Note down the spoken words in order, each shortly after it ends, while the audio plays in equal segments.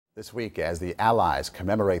This week, as the Allies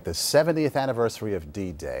commemorate the 70th anniversary of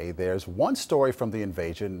D-Day, there's one story from the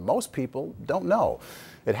invasion most people don't know.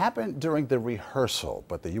 It happened during the rehearsal,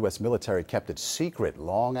 but the U.S. military kept it secret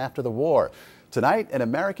long after the war. Tonight, an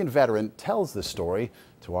American veteran tells the story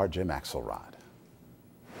to our Jim Axelrod.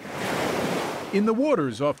 In the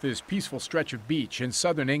waters off this peaceful stretch of beach in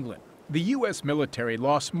southern England, the U.S. military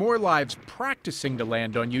lost more lives practicing to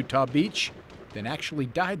land on Utah Beach than actually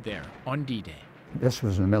died there on D-Day. This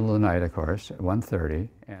was in the middle of the night, of course, at 1:30.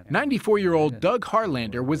 94-year-old Doug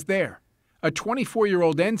Harlander was there, a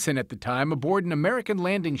 24-year-old ensign at the time aboard an American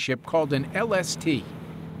landing ship called an LST.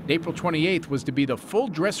 April 28th was to be the full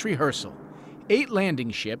dress rehearsal. 8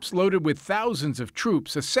 landing ships loaded with thousands of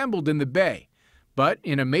troops assembled in the bay. But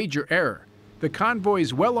in a major error, the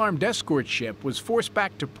convoy's well-armed escort ship was forced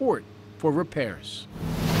back to port for repairs.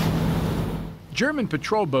 German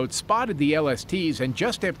patrol boats spotted the LSTs, and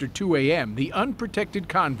just after 2 a.m., the unprotected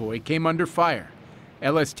convoy came under fire.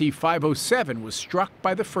 LST 507 was struck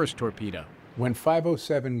by the first torpedo. When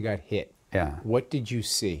 507 got hit, what did you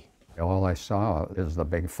see? All I saw is the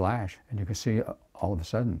big flash, and you can see all of a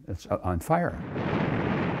sudden it's on fire.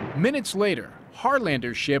 Minutes later,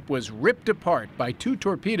 Harlander's ship was ripped apart by 2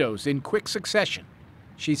 torpedoes in quick succession.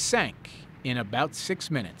 She sank in about 6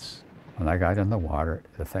 minutes. When I got in the water,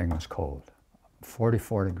 the thing was cold.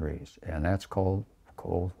 44 degrees, and that's cold,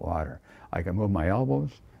 cold water. I could move my elbows,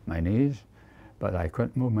 my knees, but I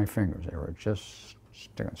couldn't move my fingers. They were just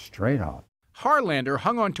sticking straight out. Harlander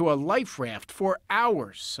hung onto a life raft for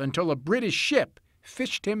hours until a British ship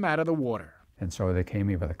fished him out of the water. And so they came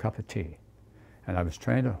me with a cup of tea, and I was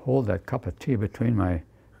trying to hold that cup of tea between my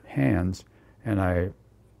hands, and I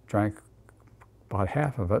drank about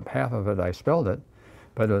half of it. Half of it I spilled it,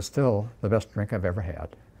 but it was still the best drink I've ever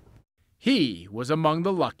had. He was among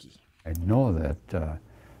the lucky. I know that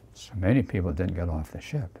so many people didn't get off the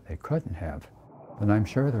ship. They couldn't have. And I'm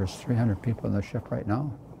sure there's 300 people in the ship right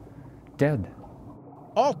now, dead.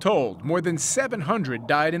 All told, more than 700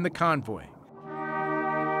 died in the convoy.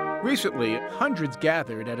 Recently, hundreds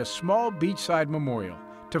gathered at a small beachside memorial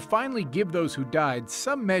to finally give those who died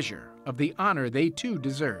some measure of the honor they too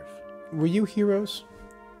deserve. Were you heroes?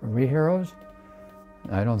 Were we heroes?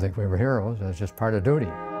 I don't think we were heroes. That's just part of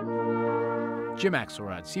duty. Jim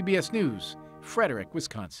Axelrod, CBS News, Frederick,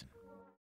 Wisconsin.